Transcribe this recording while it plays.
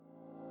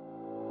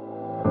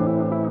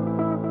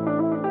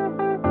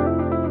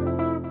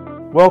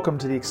Welcome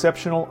to the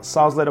Exceptional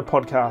Sales Leader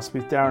Podcast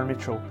with Darren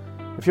Mitchell.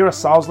 If you're a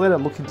sales leader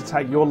looking to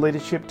take your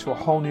leadership to a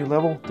whole new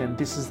level, then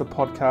this is the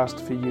podcast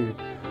for you.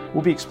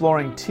 We'll be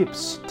exploring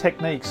tips,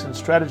 techniques, and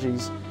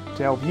strategies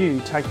to help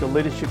you take your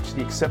leadership to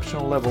the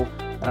exceptional level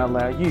and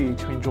allow you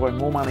to enjoy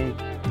more money,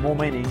 more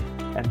meaning,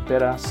 and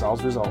better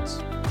sales results.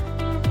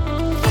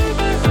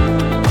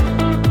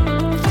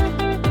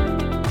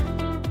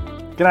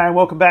 G'day and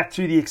welcome back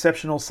to the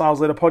Exceptional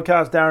Sales Leader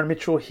Podcast. Darren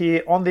Mitchell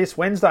here on this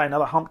Wednesday,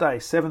 another hump day,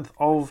 7th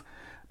of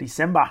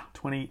December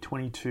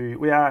 2022.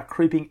 We are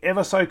creeping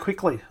ever so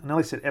quickly, I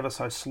nearly said ever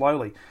so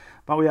slowly,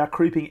 but we are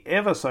creeping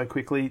ever so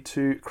quickly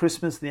to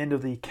Christmas, the end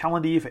of the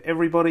calendar year for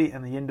everybody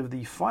and the end of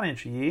the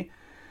financial year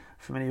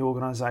for many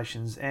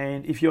organisations.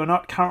 And if you're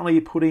not currently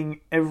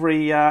putting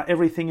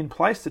everything in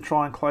place to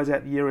try and close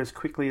out the year as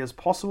quickly as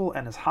possible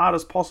and as hard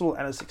as possible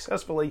and as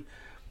successfully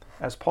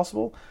as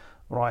possible,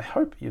 what I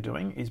hope you're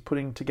doing is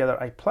putting together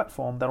a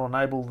platform that will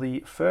enable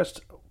the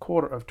first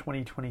quarter of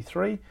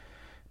 2023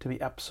 to be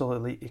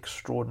absolutely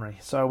extraordinary.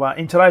 So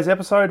in today's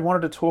episode, I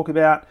wanted to talk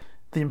about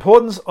the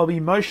importance of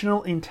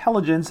emotional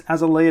intelligence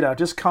as a leader.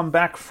 Just come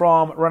back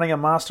from running a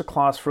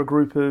masterclass for a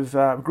group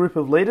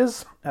of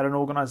leaders at an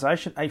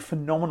organisation. A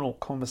phenomenal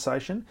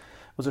conversation.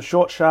 It was a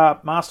short,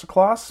 sharp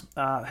masterclass.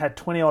 Had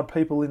 20 odd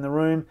people in the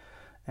room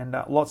and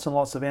lots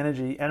of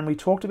energy. And we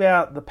talked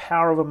about the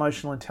power of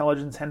emotional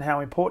intelligence and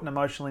how important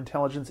emotional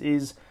intelligence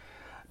is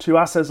to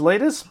us as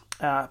leaders,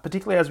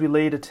 particularly as we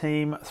lead a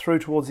team through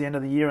towards the end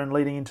of the year and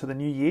leading into the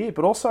new year,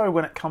 but also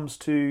when it comes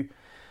to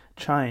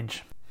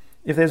change.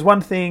 If there's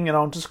one thing, and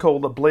I'll just call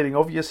the bleeding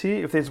obvious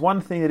here, if there's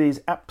one thing that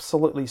is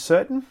absolutely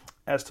certain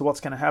as to what's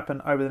going to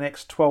happen over the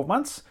next 12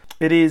 months,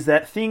 it is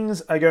that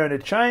things are going to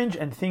change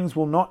and things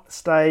will not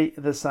stay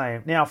the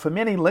same. Now, for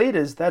many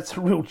leaders, that's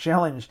a real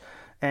challenge.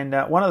 And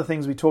one of the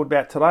things we talked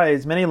about today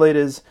is many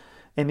leaders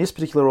in this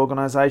particular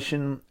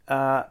organisation,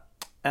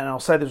 and I'll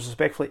say this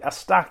respectfully, are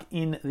stuck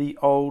in the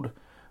old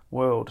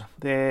world.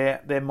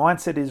 Their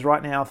mindset is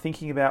right now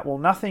thinking about, well,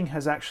 nothing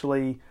has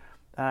actually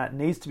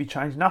needs to be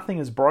changed. Nothing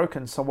is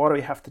broken, so why do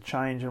we have to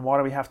change? And why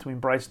do we have to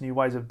embrace new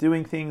ways of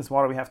doing things?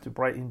 Why do we have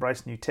to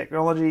embrace new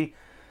technology?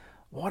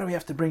 Why do we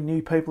have to bring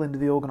new people into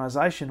the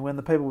organisation when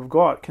the people we've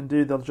got can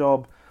do the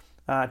job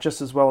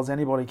just as well as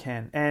anybody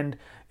can? And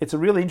it's a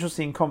really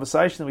interesting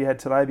conversation that we had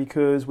today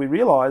because we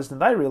realised, and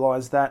they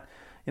realised that,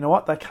 you know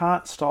what, they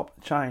can't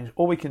stop change.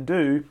 All we can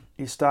do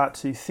is start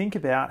to think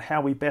about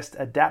how we best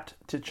adapt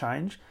to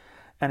change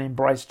and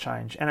embrace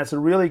change. And it's a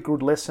really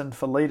good lesson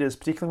for leaders,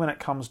 particularly when it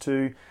comes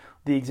to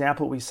the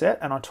example we set.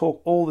 And I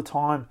talk all the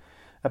time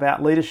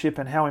about leadership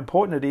and how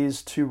important it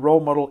is to role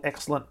model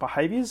excellent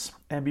behaviours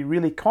and be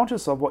really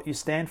conscious of what you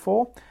stand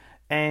for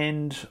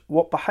and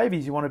what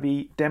behaviours you want to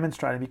be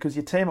demonstrating, because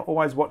your team are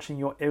always watching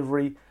your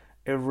every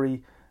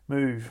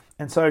move.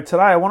 And so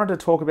today I wanted to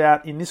talk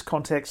about, in this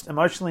context,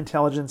 emotional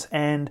intelligence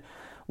and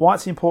why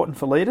it's important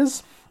for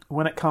leaders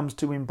when it comes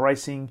to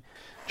embracing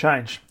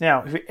change.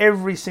 Now, for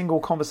every single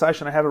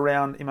conversation I have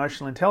around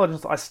emotional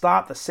intelligence, I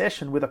start the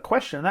session with a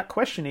question. And that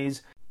question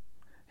is,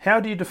 how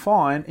do you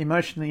define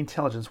emotional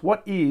intelligence?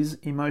 What is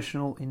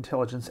emotional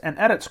intelligence? And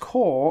at its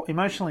core,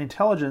 emotional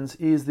intelligence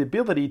is the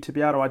ability to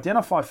be able to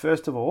identify,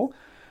 first of all,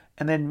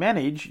 and then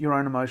manage your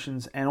own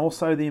emotions and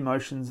also the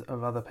emotions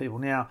of other people.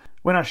 Now,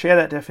 when I share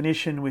that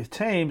definition with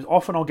teams,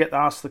 often I'll get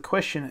asked the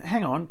question,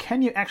 hang on,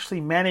 can you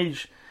actually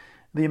manage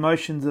the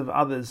emotions of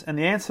others? And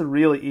the answer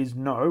really is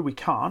no, we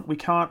can't. We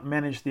can't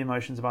manage the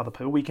emotions of other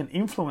people. We can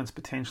influence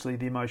potentially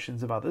the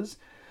emotions of others.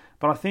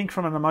 But I think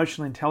from an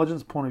emotional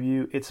intelligence point of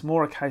view, it's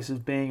more a case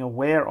of being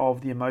aware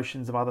of the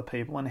emotions of other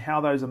people and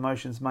how those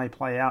emotions may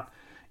play out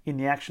in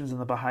the actions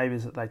and the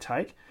behaviours that they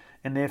take,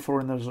 and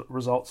therefore in the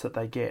results that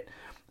they get.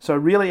 So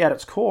really at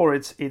its core,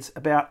 it's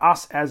about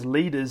us as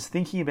leaders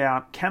thinking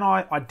about, can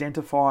I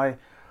identify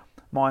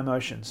my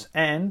emotions?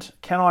 And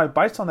can I,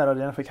 based on that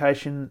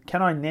identification,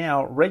 can I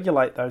now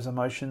regulate those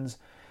emotions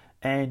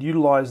and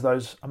utilise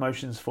those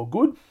emotions for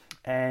good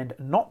and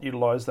not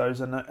utilise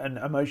those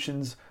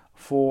emotions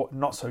for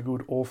not so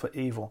good or for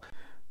evil?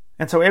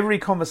 And so every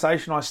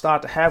conversation I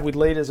start to have with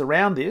leaders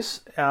around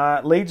this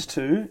leads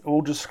to,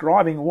 or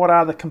describing, what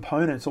are the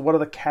components or what are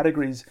the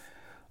categories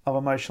of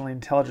emotional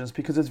intelligence,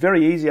 because it's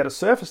very easy at a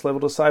surface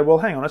level to say, well,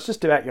 hang on, it's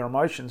just about your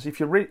emotions.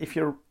 If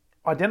you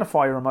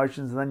identify your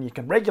emotions and then you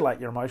can regulate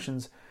your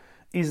emotions,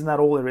 isn't that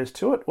all there is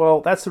to it? Well,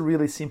 that's a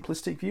really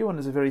simplistic view and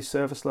is a very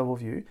surface level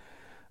view.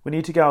 We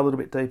need to go a little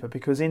bit deeper,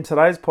 because in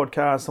today's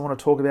podcast, I want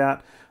to talk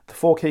about the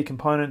 4 key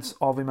components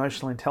of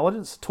emotional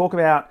intelligence, talk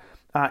about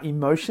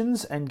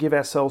emotions and give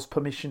ourselves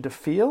permission to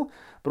feel,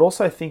 but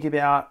also think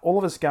about all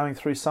of us going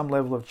through some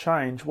level of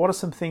change. What are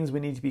some things we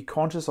need to be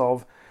conscious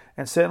of?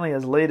 And certainly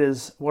as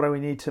leaders, what do we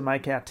need to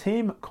make our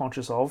team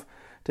conscious of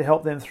to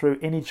help them through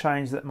any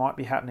change that might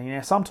be happening? Now,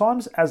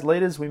 sometimes as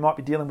leaders, we might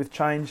be dealing with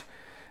change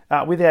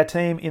with our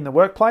team in the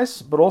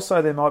workplace, but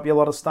also there might be a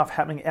lot of stuff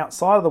happening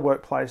outside of the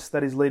workplace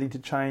that is leading to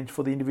change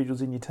for the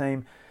individuals in your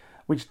team,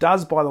 which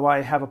does, by the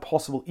way, have a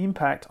possible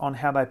impact on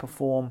how they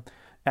perform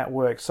at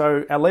work.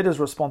 So our leader's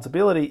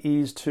responsibility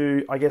is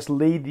to, I guess,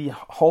 lead the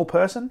whole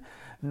person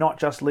not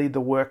just lead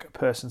the work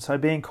person. So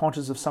being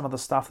conscious of some of the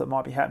stuff that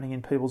might be happening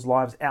in people's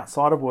lives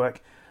outside of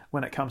work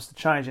when it comes to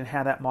change and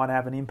how that might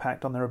have an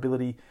impact on their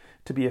ability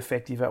to be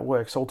effective at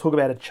work. So we'll talk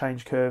about a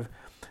change curve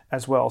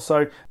as well.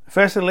 So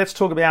firstly, let's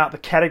talk about the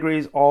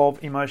categories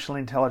of emotional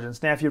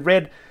intelligence. Now, if you've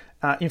read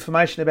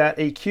information about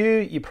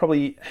EQ, you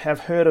probably have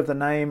heard of the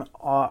name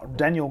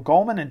Daniel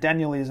Goleman, and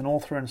Daniel is an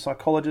author and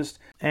psychologist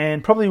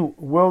and probably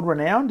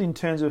world-renowned in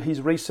terms of his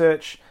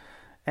research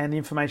and the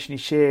information he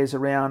shares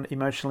around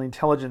emotional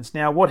intelligence.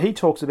 Now, what he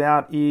talks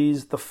about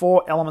is the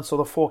 4 elements or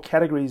the 4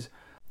 categories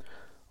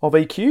of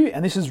EQ,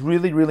 and this is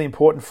really, really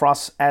important for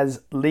us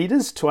as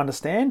leaders to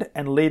understand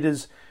and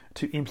leaders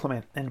to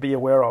implement and be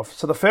aware of.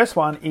 So the first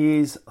one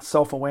is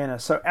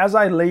self-awareness. So as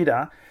a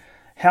leader,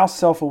 how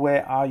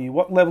self-aware are you?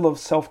 What level of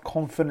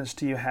self-confidence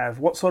do you have?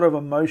 What sort of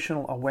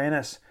emotional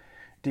awareness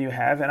do you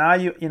have? And are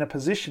you in a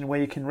position where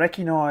you can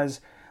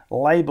recognize,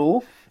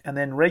 label, and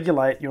then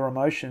regulate your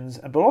emotions,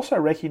 but also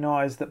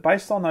recognize that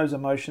based on those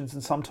emotions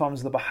and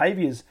sometimes the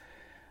behaviors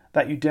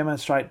that you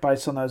demonstrate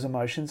based on those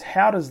emotions,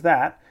 how does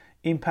that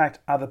impact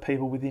other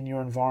people within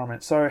your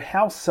environment? So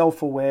how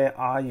self-aware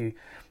are you?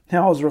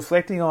 Now, I was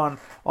reflecting on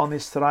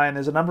this today, and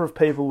there's a number of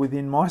people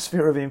within my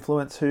sphere of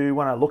influence who,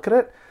 when I look at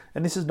it,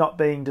 and this is not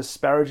being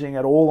disparaging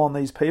at all on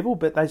these people,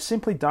 but they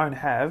simply don't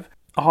have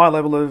a high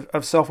level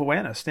of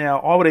self-awareness. Now,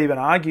 I would even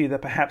argue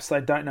that perhaps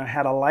they don't know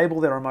how to label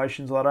their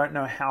emotions, or they don't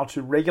know how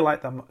to regulate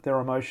their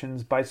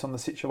emotions based on the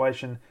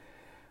situation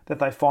that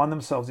they find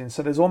themselves in.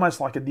 So there's almost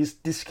like a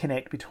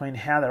disconnect between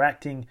how they're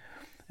acting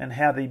and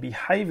how they're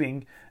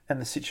behaving and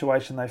the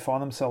situation they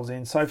find themselves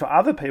in. So for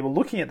other people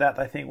looking at that,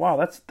 they think, wow,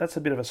 that's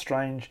a bit of a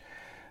strange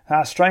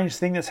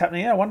thing that's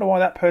happening. I wonder why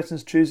that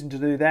person's choosing to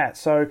do that.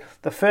 So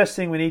the first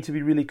thing we need to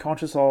be really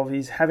conscious of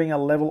is having a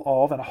level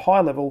of, and a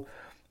high level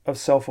of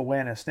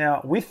self-awareness.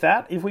 Now, with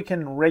that, if we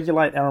can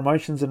regulate our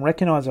emotions and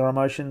recognize our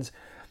emotions,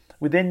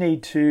 we then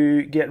need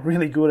to get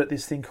really good at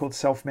this thing called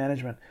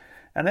self-management.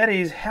 And that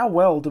is, how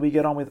well do we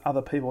get on with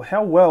other people?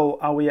 How well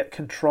are we at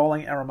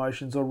controlling our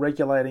emotions or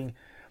regulating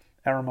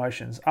our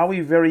emotions? Are we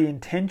very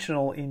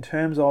intentional in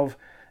terms of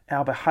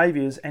our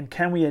behaviors, and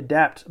can we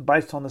adapt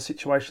based on the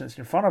situation that's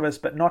in front of us,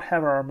 but not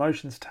have our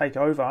emotions take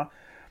over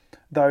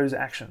those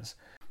actions?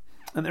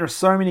 And there are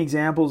so many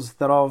examples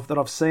that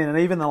I've seen, and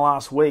even the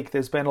last week,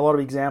 there's been a lot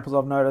of examples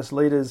I've noticed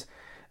leaders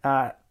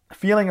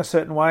feeling a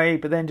certain way,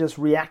 but then just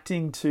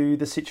reacting to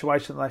the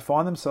situation that they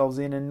find themselves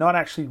in and not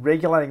actually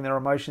regulating their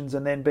emotions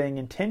and then being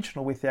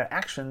intentional with their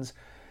actions,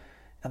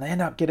 and they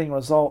end up getting a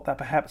result that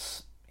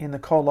perhaps in the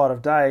cold light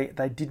of day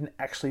they didn't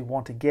actually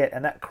want to get,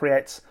 and that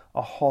creates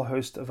a whole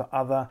host of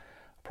other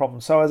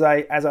problems. So as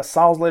a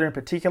sales leader in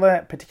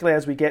particularly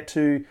as we get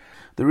to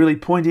the really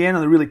pointy end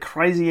and the really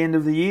crazy end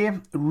of the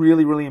year,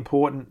 really, really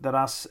important that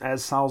us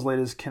as sales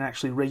leaders can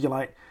actually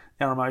regulate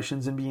our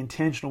emotions and be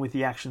intentional with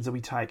the actions that we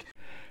take.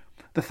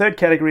 The third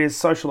category is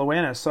social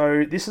awareness.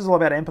 So this is all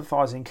about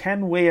empathizing.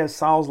 Can we as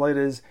sales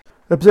leaders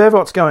observe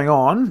what's going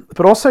on,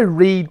 but also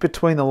read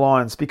between the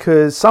lines?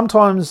 Because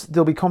sometimes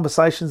there'll be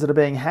conversations that are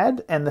being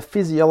had, and the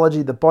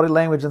physiology, the body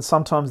language, and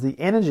sometimes the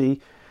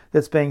energy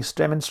that's being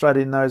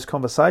demonstrated in those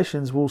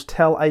conversations will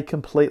tell a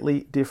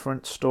completely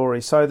different story.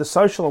 So the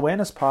social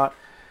awareness part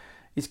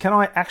is, can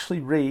I actually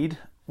read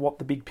what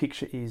the big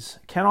picture is?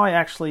 Can I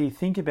actually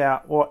think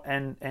about what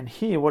and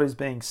hear what is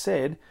being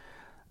said,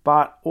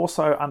 but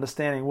also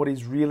understanding what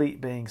is really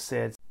being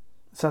said?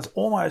 So it's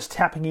almost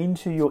tapping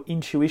into your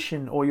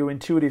intuition or your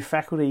intuitive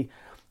faculty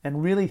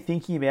and really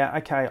thinking about,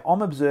 okay,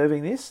 I'm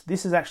observing this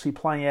is actually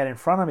playing out in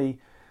front of me,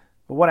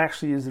 but what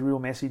actually is the real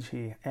message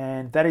here?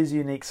 And that is a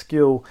unique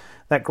skill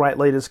that great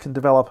leaders can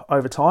develop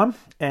over time.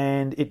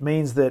 And it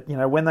means that,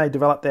 when they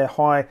develop their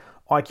high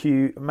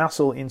IQ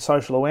muscle in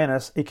social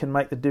awareness, it can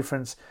make the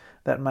difference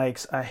that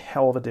makes a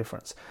hell of a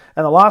difference.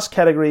 And the last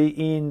category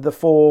in the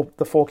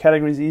four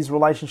categories is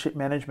relationship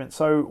management.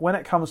 So when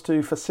it comes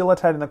to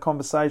facilitating the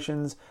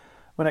conversations,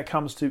 when it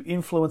comes to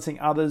influencing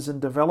others and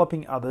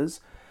developing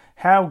others,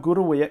 how good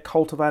are we at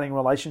cultivating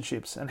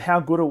relationships, and how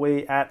good are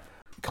we at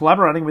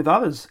collaborating with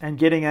others and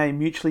getting a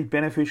mutually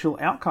beneficial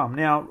outcome?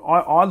 Now,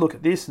 I look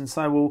at this and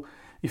say, well,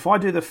 if I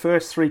do the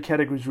first 3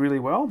 categories really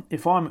well,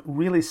 if I'm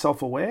really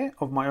self-aware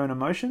of my own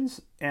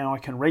emotions and I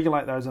can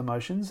regulate those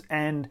emotions,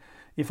 and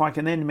if I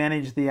can then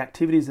manage the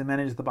activities and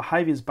manage the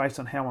behaviors based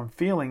on how I'm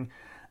feeling,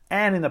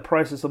 and in the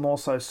process I'm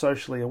also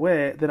socially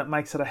aware, then it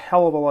makes it a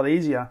hell of a lot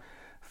easier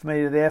for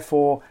me to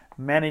therefore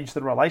manage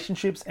the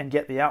relationships and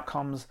get the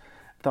outcomes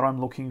that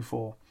I'm looking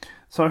for.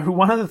 So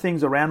one of the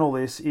things around all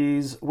this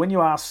is when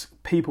you ask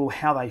people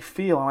how they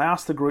feel, and I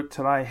asked the group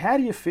today, how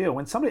do you feel?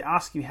 When somebody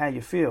asks you how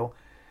you feel,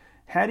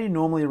 how do you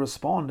normally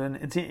respond? And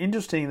it's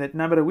interesting that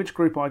no matter which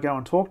group I go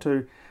and talk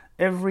to,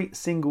 every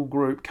single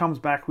group comes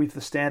back with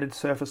the standard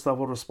surface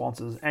level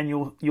responses, and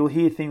you'll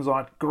hear things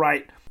like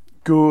great,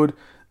 good,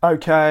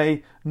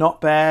 okay,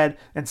 not bad,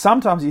 and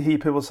sometimes you hear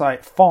people say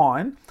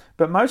fine,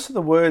 but most of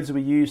the words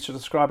we use to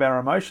describe our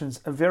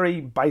emotions are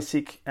very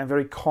basic and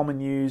very common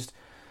used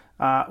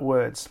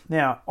words.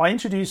 Now, I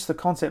introduced the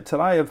concept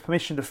today of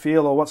permission to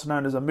feel, or what's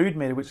known as a mood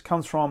meter, which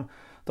comes from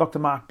the Dr.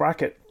 Mark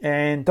Brackett.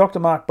 And Dr.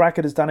 Mark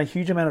Brackett has done a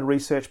huge amount of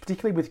research,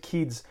 particularly with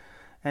kids,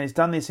 and he's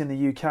done this in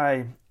the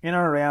UK, in and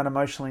around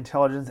emotional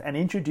intelligence, and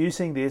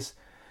introducing this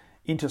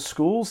into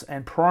schools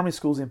and primary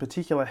schools in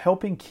particular,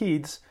 helping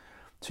kids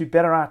to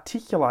better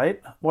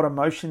articulate what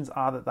emotions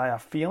are that they are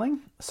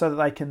feeling so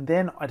that they can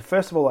then,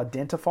 first of all,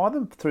 identify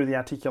them through the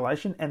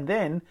articulation and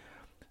then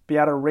be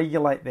able to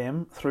regulate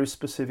them through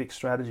specific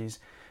strategies.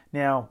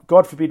 Now,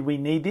 God forbid we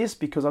need this,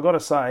 because I've got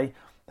to say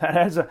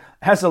that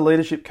as a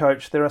leadership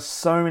coach, there are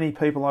so many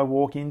people I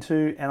walk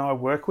into and I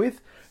work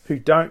with who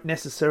don't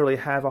necessarily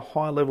have a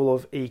high level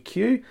of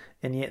EQ,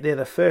 and yet they're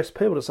the first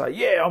people to say,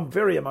 yeah, I'm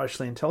very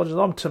emotionally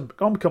intelligent,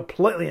 I'm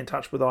completely in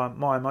touch with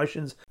my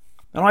emotions,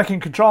 and I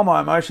can control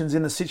my emotions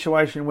in the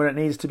situation when it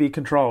needs to be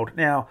controlled.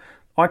 Now,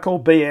 I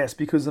call BS,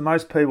 because the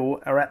most people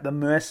are at the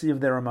mercy of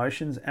their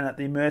emotions and at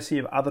the mercy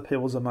of other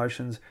people's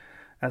emotions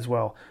as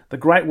well. The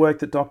great work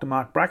that Dr.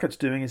 Mark Brackett's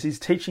doing is he's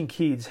teaching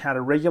kids how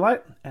to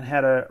regulate and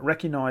how to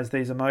recognize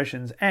these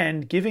emotions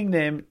and giving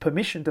them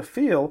permission to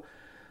feel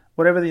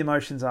whatever the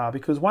emotions are.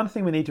 Because one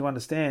thing we need to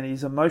understand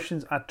is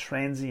emotions are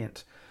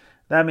transient.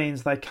 That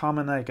means they come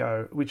and they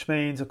go, which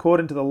means,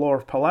 according to the law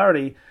of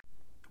polarity,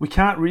 we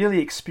can't really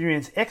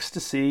experience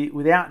ecstasy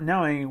without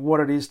knowing what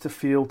it is to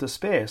feel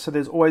despair. So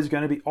there's always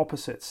going to be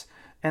opposites.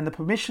 And the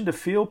permission to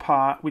feel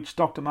part, which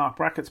Dr. Mark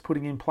Brackett's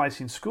putting in place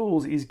in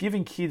schools, is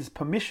giving kids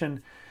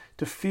permission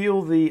to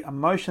feel the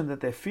emotion that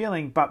they're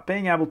feeling, but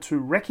being able to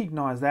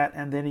recognize that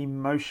and then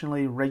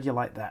emotionally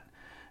regulate that.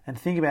 And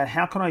think about,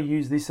 how can I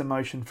use this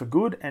emotion for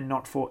good and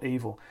not for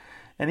evil?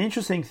 And the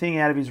interesting thing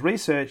out of his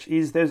research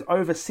is there's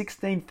over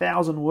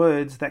 16,000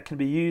 words that can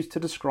be used to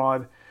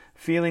describe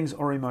feelings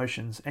or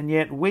emotions. And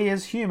yet we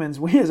as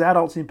humans, we as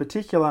adults in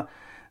particular,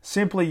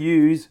 simply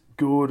use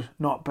good,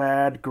 not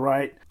bad,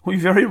 great. We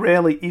very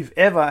rarely, if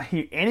ever,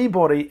 hear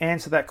anybody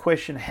answer that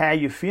question, how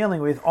you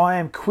feeling, with, I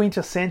am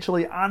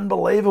quintessentially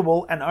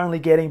unbelievable and only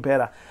getting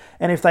better.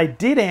 And if they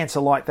did answer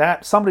like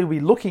that, somebody would be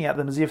looking at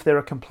them as if they're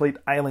a complete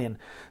alien.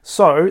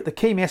 So the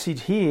key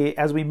message here,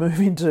 as we move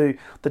into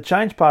the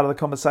change part of the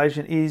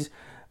conversation, is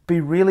be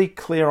really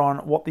clear on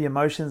what the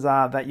emotions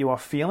are that you are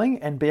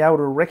feeling and be able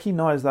to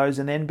recognize those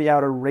and then be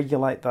able to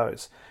regulate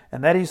those.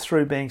 And that is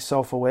through being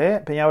self-aware,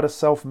 being able to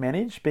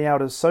self-manage, being able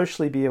to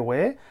socially be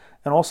aware,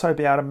 and also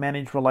be able to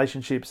manage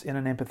relationships in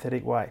an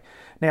empathetic way.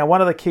 Now,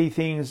 one of the key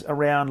things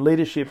around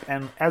leadership,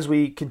 and as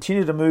we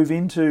continue to move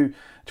into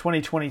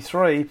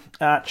 2023,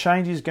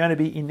 change is going to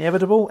be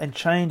inevitable, and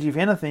change, if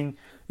anything,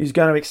 is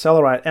going to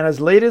accelerate. And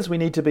as leaders, we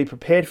need to be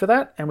prepared for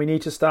that, and we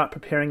need to start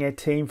preparing our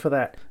team for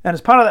that. And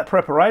as part of that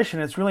preparation,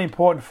 it's really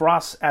important for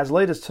us as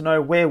leaders to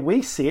know where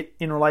we sit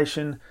in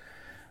relation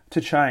to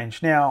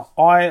change. Now,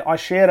 I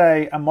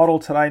shared a model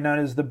today known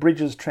as the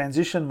Bridges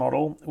Transition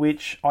Model,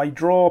 which I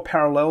draw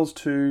parallels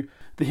to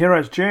the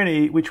hero's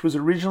journey, which was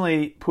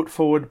originally put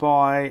forward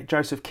by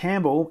Joseph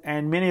Campbell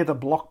and many of the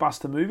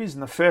blockbuster movies.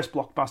 And the first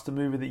blockbuster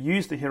movie that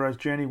used the hero's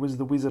journey was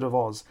The Wizard of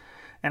Oz.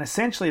 And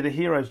essentially the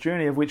hero's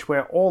journey, of which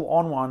we're all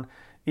on one,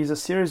 is a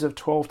series of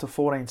 12 to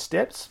 14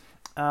 steps,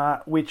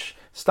 which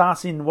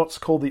starts in what's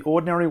called the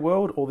ordinary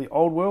world or the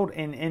old world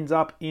and ends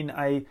up in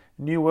a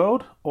new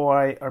world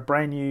or a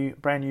brand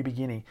new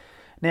beginning.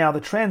 Now,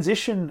 the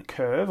transition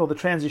curve or the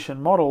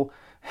transition model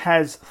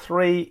has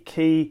three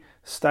key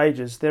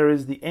stages. There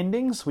is the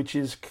endings, which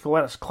is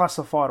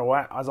classified,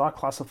 or as I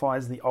classify,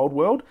 as the old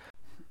world.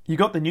 You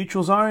got the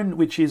neutral zone,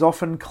 which is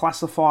often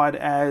classified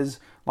as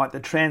like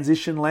the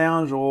transition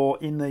lounge, or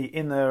in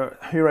the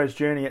hero's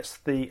journey, it's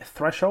the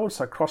threshold.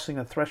 So crossing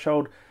the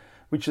threshold,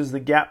 which is the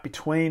gap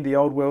between the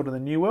old world and the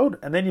new world.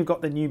 And then you've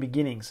got the new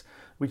beginnings,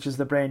 which is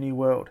the brand new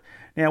world.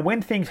 Now,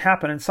 when things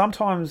happen, and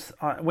sometimes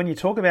when you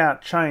talk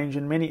about change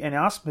and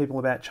ask people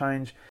about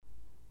change,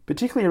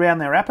 particularly around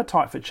their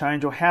appetite for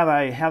change or how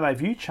they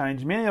view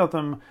change, many of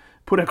them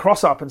put a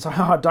cross up and say,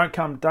 "Oh, don't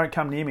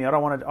come near me. I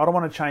don't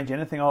want to change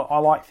anything. I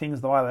like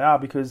things the way they are,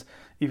 because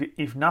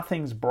if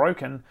nothing's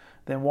broken,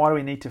 then why do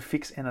we need to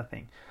fix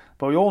anything?"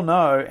 But we all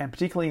know, and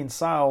particularly in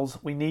sales,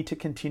 we need to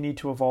continue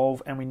to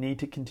evolve and we need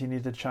to continue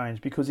to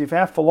change, because if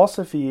our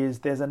philosophy is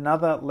there's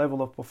another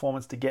level of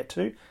performance to get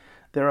to,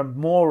 there are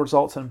more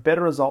results and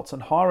better results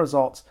and higher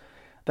results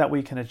that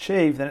we can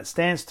achieve, then it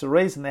stands to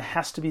reason there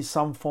has to be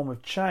some form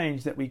of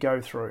change that we go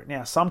through.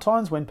 Now,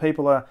 sometimes when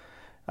people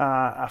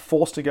are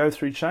forced to go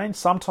through change,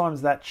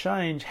 sometimes that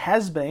change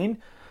has been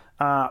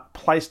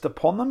placed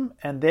upon them,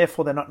 and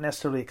therefore they're not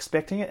necessarily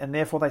expecting it, and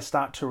therefore they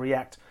start to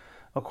react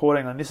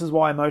accordingly. And this is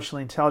why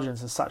emotional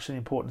intelligence is such an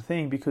important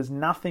thing, because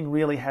nothing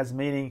really has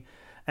meaning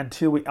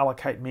until we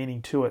allocate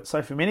meaning to it.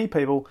 So for many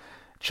people,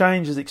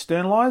 change is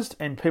externalized,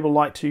 and people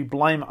like to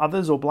blame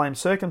others or blame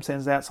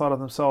circumstances outside of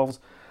themselves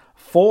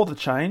for the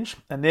change,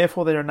 and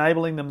therefore they're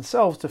enabling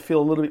themselves to feel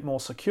a little bit more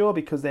secure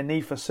because their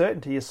need for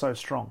certainty is so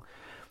strong.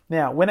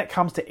 Now, when it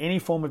comes to any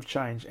form of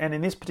change, and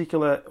in this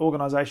particular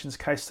organization's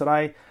case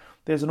today,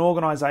 there's an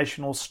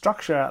organizational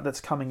structure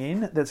that's coming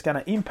in that's going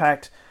to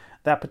impact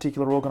that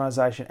particular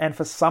organization. And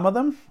for some of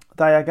them,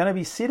 they are going to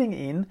be sitting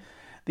in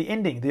the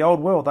ending, the old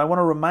world. They want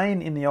to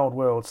remain in the old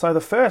world. So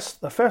the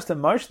first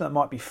emotion that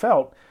might be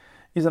felt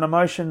is an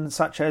emotion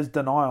such as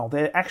denial.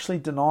 They're actually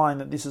denying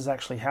that this is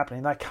actually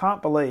happening. They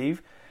can't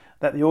believe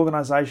that the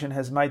organisation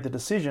has made the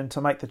decision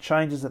to make the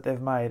changes that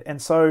they've made.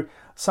 And so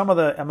some of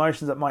the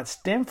emotions that might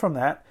stem from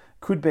that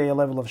could be a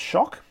level of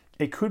shock,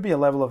 it could be a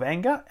level of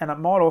anger, and it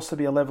might also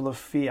be a level of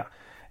fear.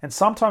 And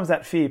sometimes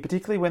that fear,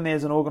 particularly when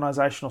there's an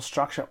organisational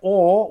structure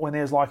or when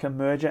there's like a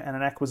merger and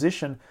an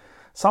acquisition,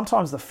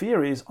 sometimes the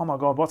fear is, oh my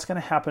God, what's going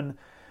to happen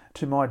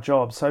to my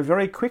job? So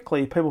very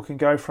quickly, people can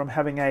go from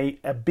having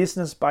a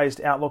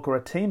business-based outlook or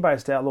a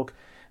team-based outlook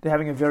to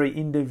having a very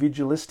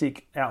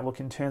individualistic outlook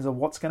in terms of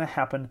what's going to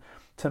happen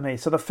to me.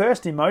 So the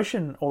first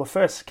emotion or the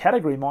first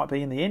category might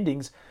be in the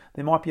endings,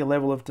 there might be a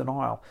level of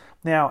denial.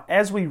 Now,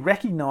 as we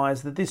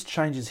recognize that this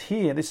change is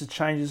here, this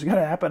change is going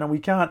to happen and we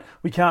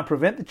can't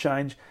prevent the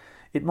change,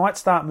 it might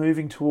start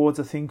moving towards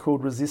a thing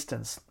called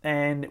resistance.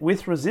 And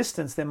with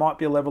resistance, there might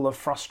be a level of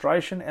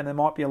frustration and there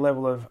might be a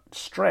level of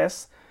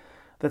stress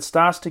that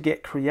starts to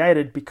get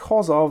created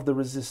because of the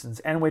resistance.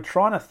 And we're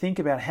trying to think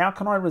about, how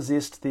can I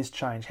resist this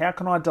change? How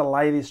can I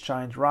delay this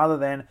change rather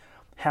than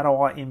how do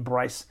I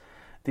embrace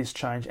this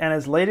change? And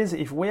as leaders,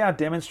 if we are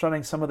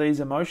demonstrating some of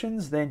these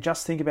emotions, then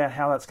just think about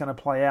how that's going to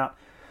play out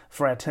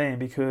for our team.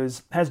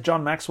 Because as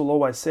John Maxwell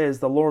always says,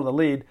 the law of the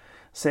lid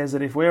says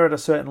that if we're at a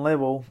certain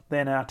level,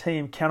 then our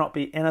team cannot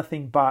be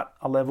anything but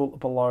a level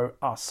below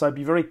us. So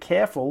be very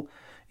careful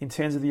in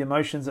terms of the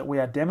emotions that we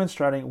are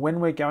demonstrating when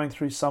we're going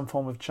through some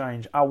form of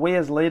change. Are we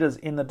as leaders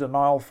in the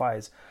denial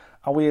phase?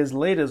 Are we as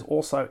leaders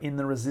also in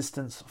the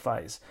resistance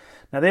phase?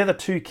 Now, they're the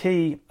two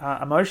key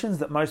emotions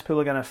that most people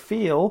are going to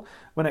feel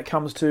when it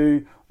comes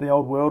to the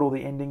old world or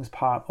the endings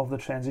part of the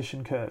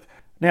transition curve.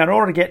 Now, in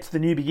order to get to the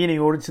new beginning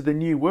or into the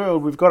new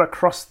world, we've got to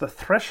cross the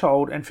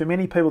threshold. And for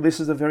many people, this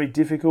is a very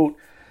difficult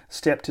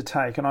step to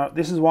take. And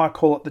this is why I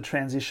call it the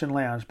transition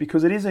lounge,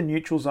 because it is a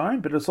neutral zone,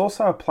 but it's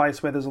also a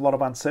place where there's a lot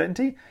of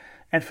uncertainty.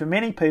 And for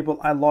many people,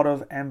 a lot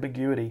of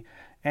ambiguity.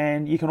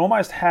 And you can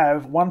almost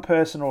have one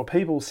person or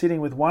people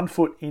sitting with one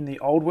foot in the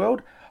old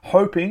world,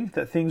 hoping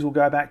that things will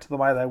go back to the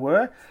way they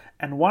were,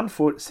 and one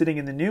foot sitting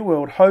in the new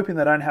world, hoping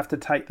they don't have to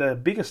take the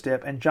bigger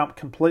step and jump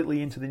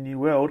completely into the new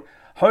world,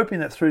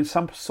 hoping that through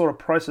some sort of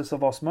process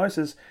of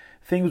osmosis,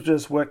 things will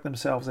just work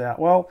themselves out.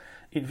 Well,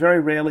 it very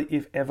rarely,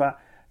 if ever,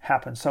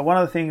 happens. So one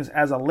of the things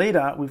as a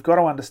leader, we've got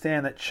to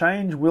understand that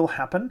change will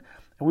happen,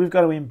 and we've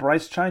got to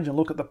embrace change and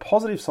look at the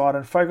positive side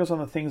and focus on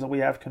the things that we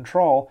have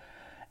control.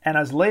 And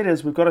as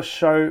leaders, we've got to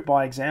show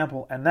by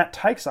example, and that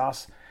takes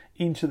us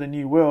into the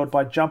new world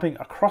by jumping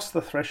across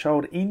the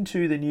threshold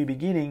into the new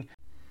beginning,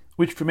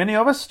 which for many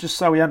of us, just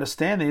so we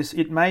understand this,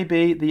 it may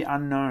be the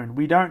unknown.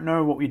 We don't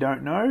know what we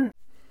don't know,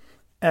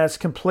 and it's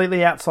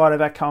completely outside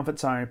of our comfort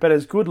zone. But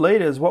as good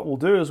leaders, what we'll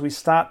do is we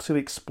start to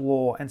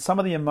explore, and some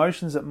of the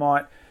emotions that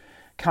might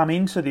come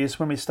into this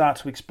when we start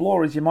to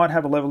explore is you might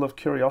have a level of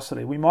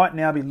curiosity. We might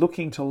now be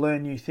looking to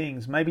learn new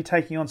things, maybe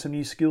taking on some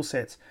new skill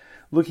sets,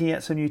 looking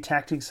at some new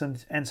tactics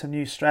and some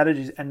new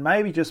strategies, and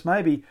maybe, just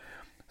maybe,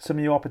 some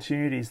new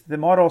opportunities. There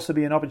might also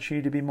be an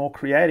opportunity to be more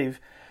creative,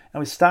 and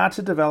we start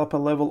to develop a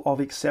level of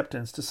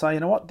acceptance to say, you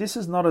know what, this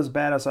is not as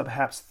bad as I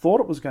perhaps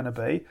thought it was going to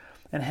be,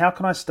 and how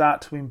can I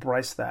start to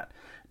embrace that?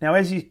 Now,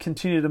 as you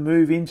continue to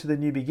move into the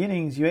new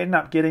beginnings, you end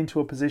up getting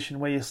to a position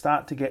where you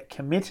start to get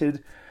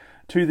committed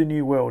to the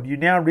new world. You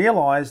now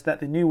realize that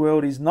the new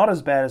world is not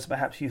as bad as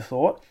perhaps you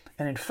thought,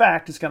 and in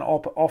fact, it's going to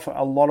offer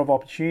a lot of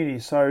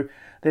opportunities. So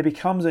there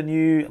becomes a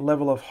new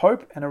level of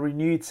hope and a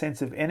renewed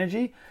sense of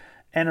energy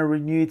and a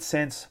renewed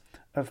sense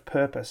of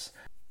purpose.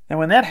 And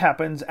when that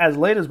happens, as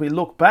leaders, we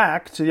look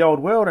back to the old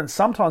world, and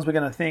sometimes we're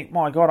going to think,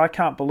 my God, I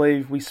can't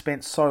believe we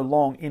spent so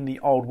long in the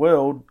old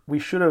world. We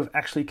should have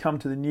actually come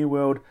to the new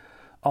world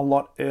a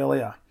lot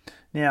earlier.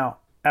 Now,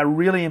 a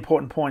really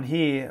important point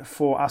here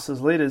for us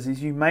as leaders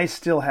is you may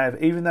still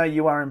have, even though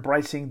you are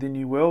embracing the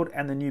new world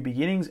and the new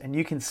beginnings, and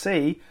you can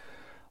see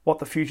what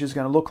the future is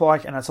going to look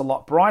like, and it's a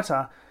lot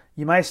brighter,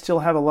 you may still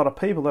have a lot of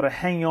people that are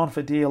hanging on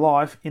for dear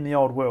life in the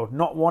old world,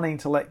 not wanting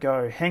to let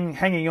go,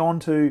 hanging on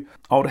to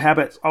old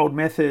habits, old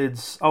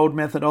methods, old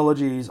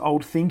methodologies,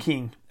 old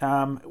thinking.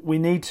 We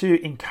need to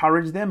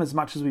encourage them as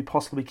much as we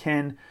possibly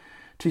can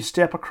to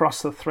step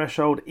across the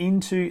threshold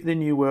into the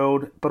new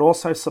world, but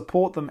also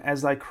support them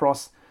as they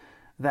cross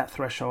that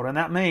threshold. And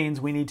that means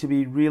we need to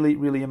be really,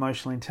 really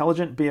emotionally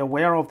intelligent, be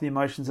aware of the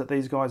emotions that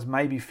these guys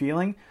may be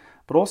feeling,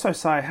 but also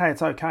say, hey,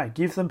 it's okay.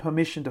 Give them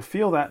permission to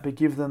feel that, but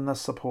give them the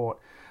support.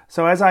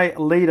 So as a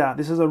leader,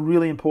 this is a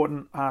really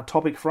important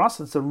topic for us.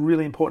 It's a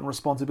really important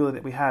responsibility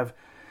that we have,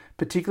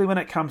 particularly when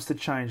it comes to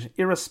change,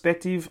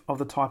 irrespective of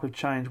the type of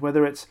change,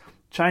 whether it's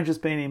change that's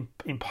been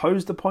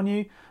imposed upon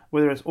you,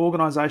 whether it's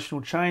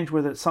organizational change,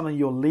 whether it's something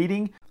you're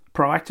leading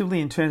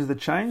proactively in terms of the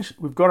change.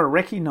 We've got to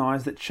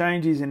recognize that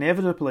change is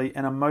inevitably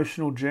an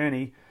emotional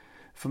journey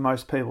for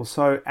most people.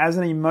 So as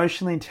an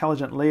emotionally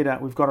intelligent leader,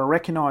 we've got to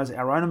recognize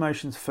our own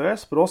emotions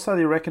first, but also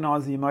to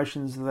recognize the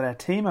emotions that our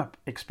team are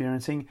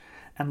experiencing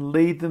and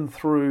lead them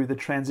through the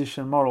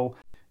transition model,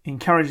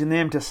 encouraging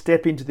them to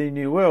step into the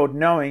new world,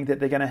 knowing that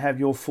they're going to have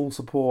your full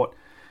support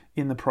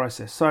in the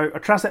process. So I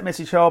trust that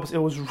message helps. It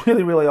was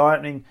really, really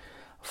eye-opening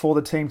for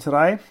the team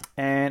today,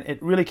 and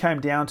it really came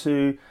down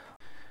to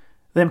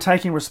them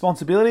taking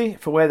responsibility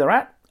for where they're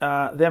at,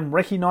 them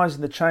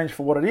recognising the change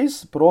for what it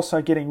is, but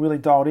also getting really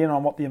dialed in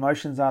on what the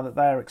emotions are that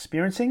they are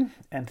experiencing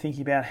and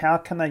thinking about how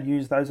can they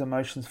use those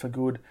emotions for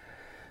good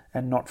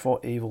and not for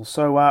evil.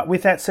 So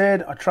with that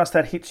said, I trust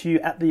that hits you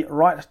at the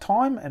right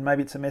time, and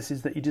maybe it's a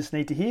message that you just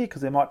need to hear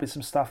because there might be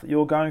some stuff that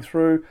you're going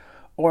through,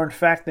 or in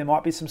fact there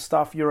might be some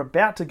stuff you're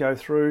about to go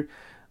through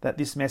that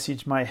this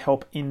message may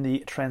help in the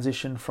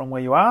transition from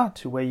where you are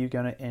to where you're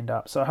going to end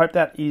up. So I hope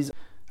that is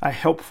a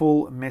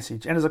helpful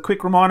message. And as a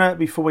quick reminder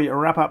before we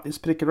wrap up this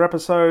particular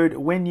episode,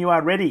 when you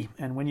are ready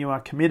and when you are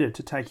committed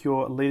to take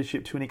your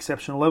leadership to an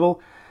exceptional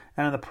level,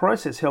 and in the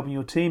process helping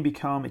your team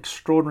become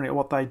extraordinary at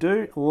what they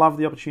do, love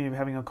the opportunity of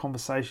having a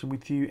conversation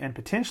with you and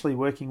potentially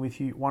working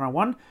with you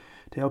one-on-one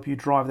to help you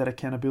drive that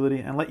accountability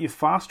and let you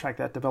fast-track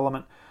that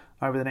development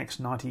over the next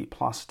 90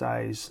 plus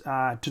days.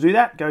 To do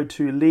that, go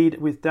to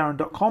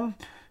leadwithdarren.com,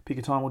 pick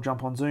a time, we'll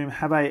jump on Zoom,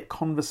 have a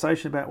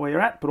conversation about where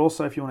you're at, but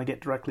also if you want to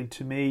get directly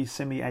to me,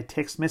 send me a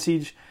text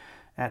message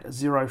at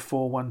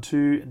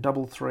 0412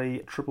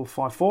 33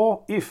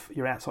 554. If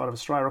you're outside of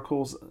Australia,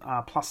 calls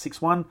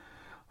 +61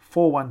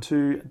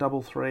 412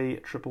 33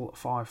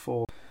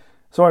 554.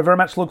 So I very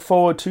much look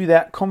forward to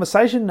that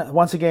conversation.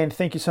 Once again,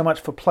 thank you so much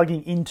for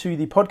plugging into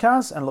the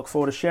podcast, and look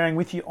forward to sharing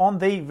with you on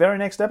the very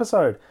next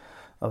episode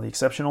of the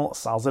Exceptional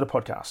Sales Leader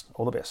Podcast.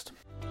 All the best.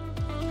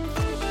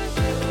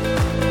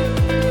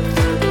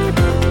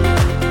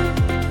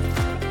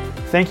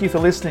 Thank you for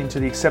listening to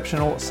the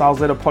Exceptional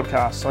Sales Leader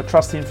Podcast. I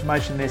trust the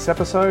information in this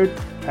episode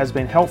has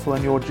been helpful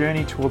in your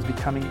journey towards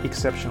becoming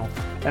exceptional.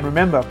 And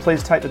remember,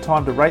 please take the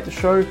time to rate the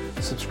show,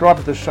 subscribe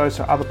to the show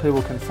so other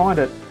people can find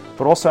it,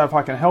 but also if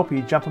I can help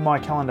you, jump on my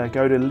calendar,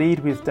 go to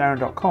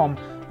leadwithdarren.com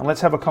and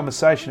let's have a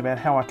conversation about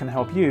how I can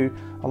help you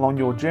along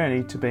your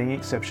journey to being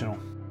exceptional.